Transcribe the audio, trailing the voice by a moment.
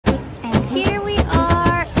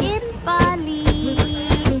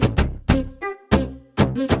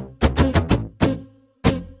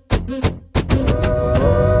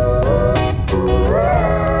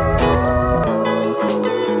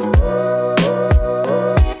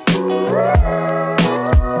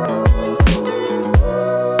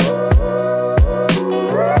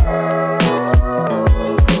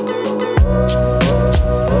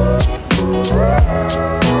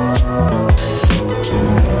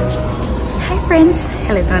friends!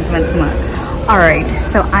 Hello teman-teman semua. Alright,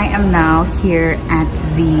 so I am now here at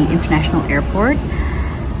the international airport,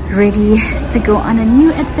 ready to go on a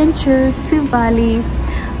new adventure to Bali.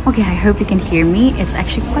 Okay, I hope you can hear me. It's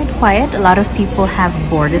actually quite quiet. A lot of people have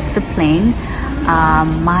boarded the plane.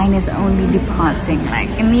 Mine is only departing like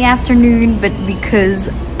in the afternoon, but because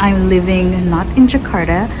I'm living not in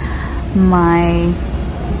Jakarta,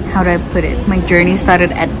 how do I put it? My journey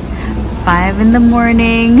started at 5 in the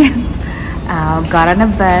morning. Got on a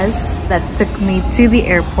bus that took me to the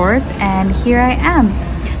airport, and here I am.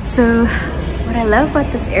 So what I love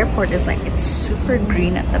about this airport is like it's super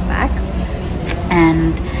green at the back,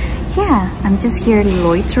 and yeah, I'm just here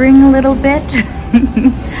loitering a little bit.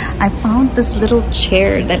 I found this little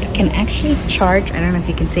chair that can actually charge, I don't know if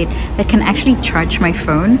you can see it, that can actually charge my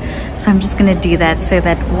phone. So I'm just gonna do that so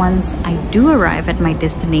that once I do arrive at my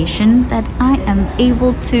destination, that I am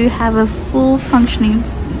able to have a full functioning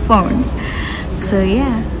phone. So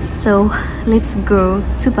yeah, so let's go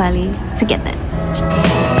to Bali together.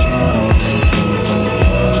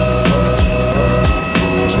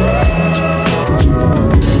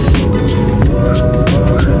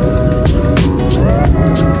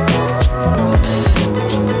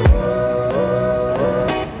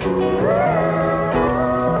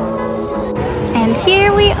 And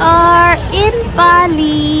here we are in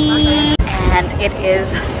Bali. And it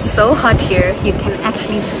is so hot here, you can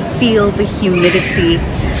actually feel the humidity.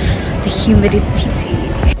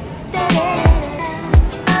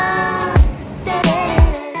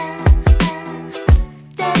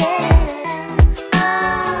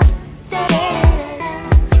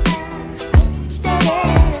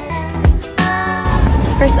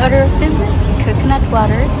 First order of business, coconut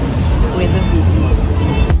water with a view.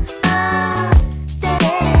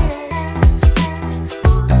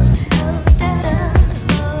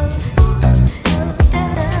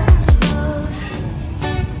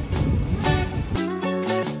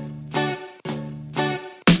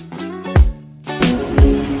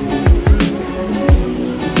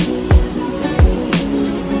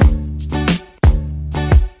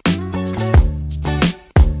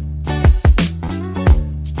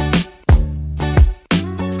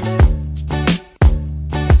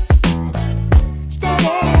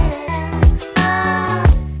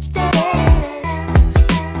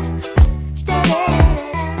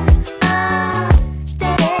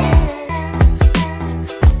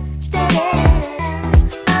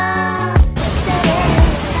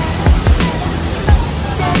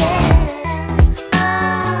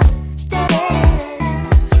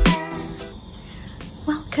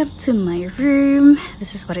 Welcome to my room.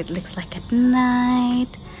 This is what it looks like at night.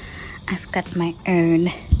 I've got my own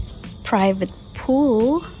private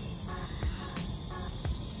pool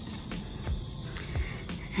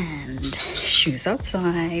and shoes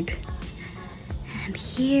outside, and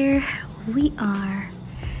here we are.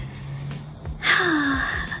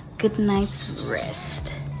 Good night's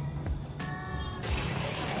rest.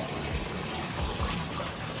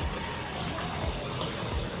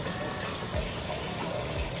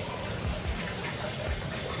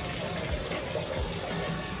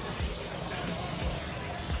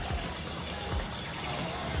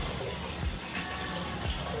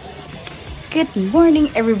 Good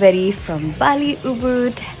morning everybody from Bali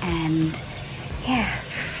Ubud, and yeah,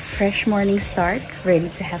 fresh morning start, ready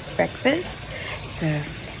to have breakfast, so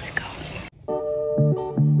let's go.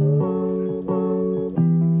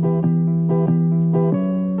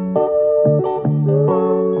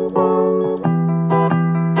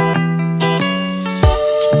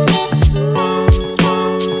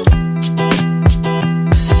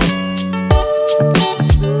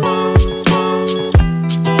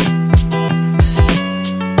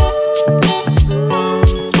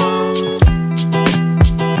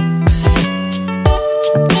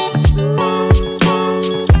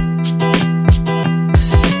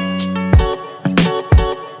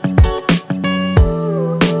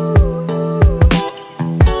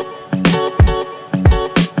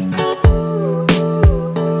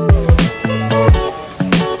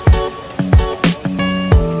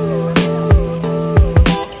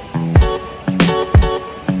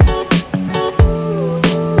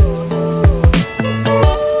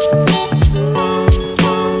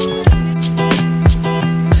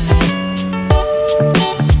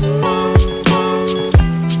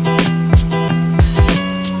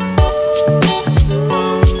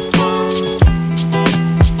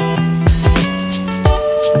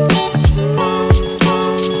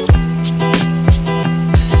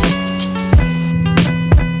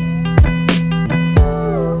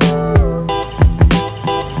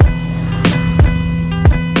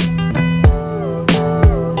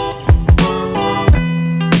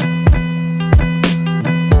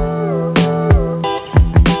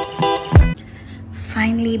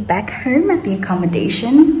 back home at the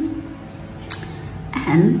accommodation,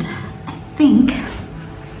 and I think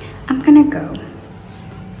I'm gonna go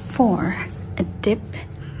for a dip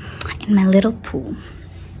in my little pool,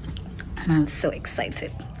 and I'm so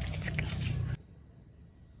excited. Let's go.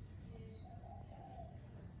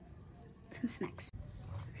 Some snacks.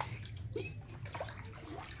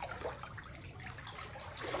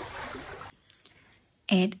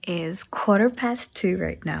 It is 2:15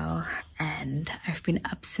 right now, and I've been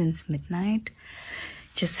up since midnight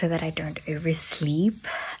just so that I don't oversleep,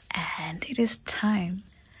 and it is time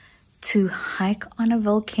to hike on a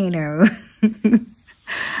volcano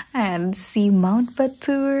and see Mount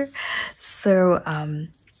Batur. So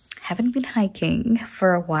haven't been hiking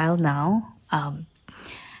for a while now, and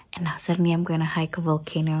now suddenly I'm gonna hike a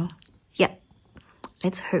volcano. Yep,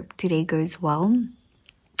 let's hope today goes well.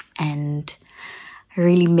 And I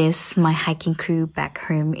really miss my hiking crew back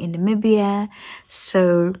home in Namibia,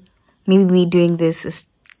 so maybe me doing this is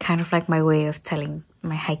kind of like my way of telling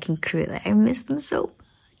my hiking crew that I miss them so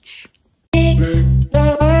much.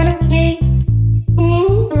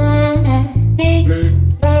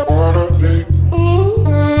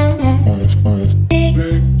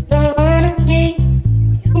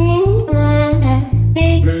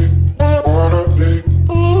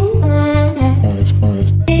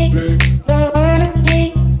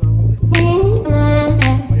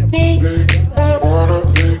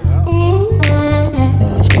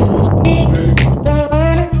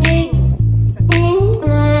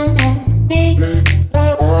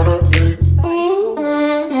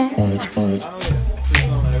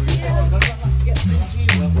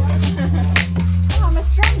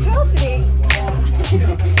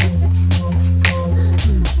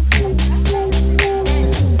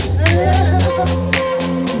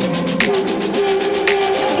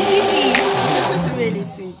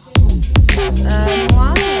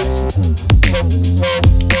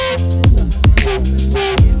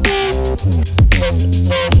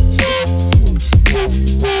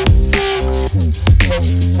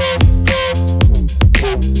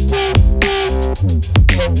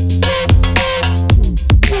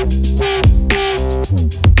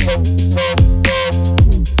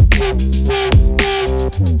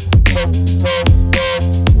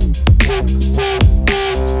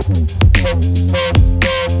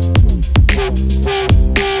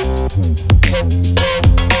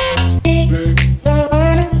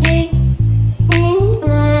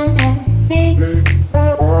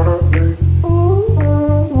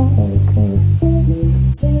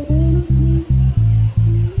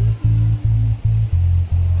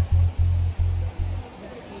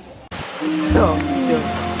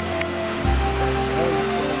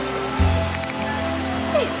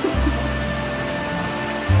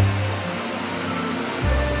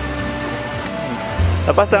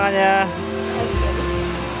 Lepas tangannya.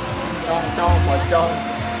 Pocong.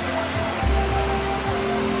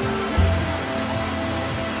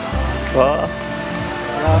 Wah.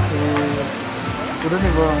 Udah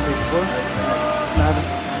nih gua ambil. Nah,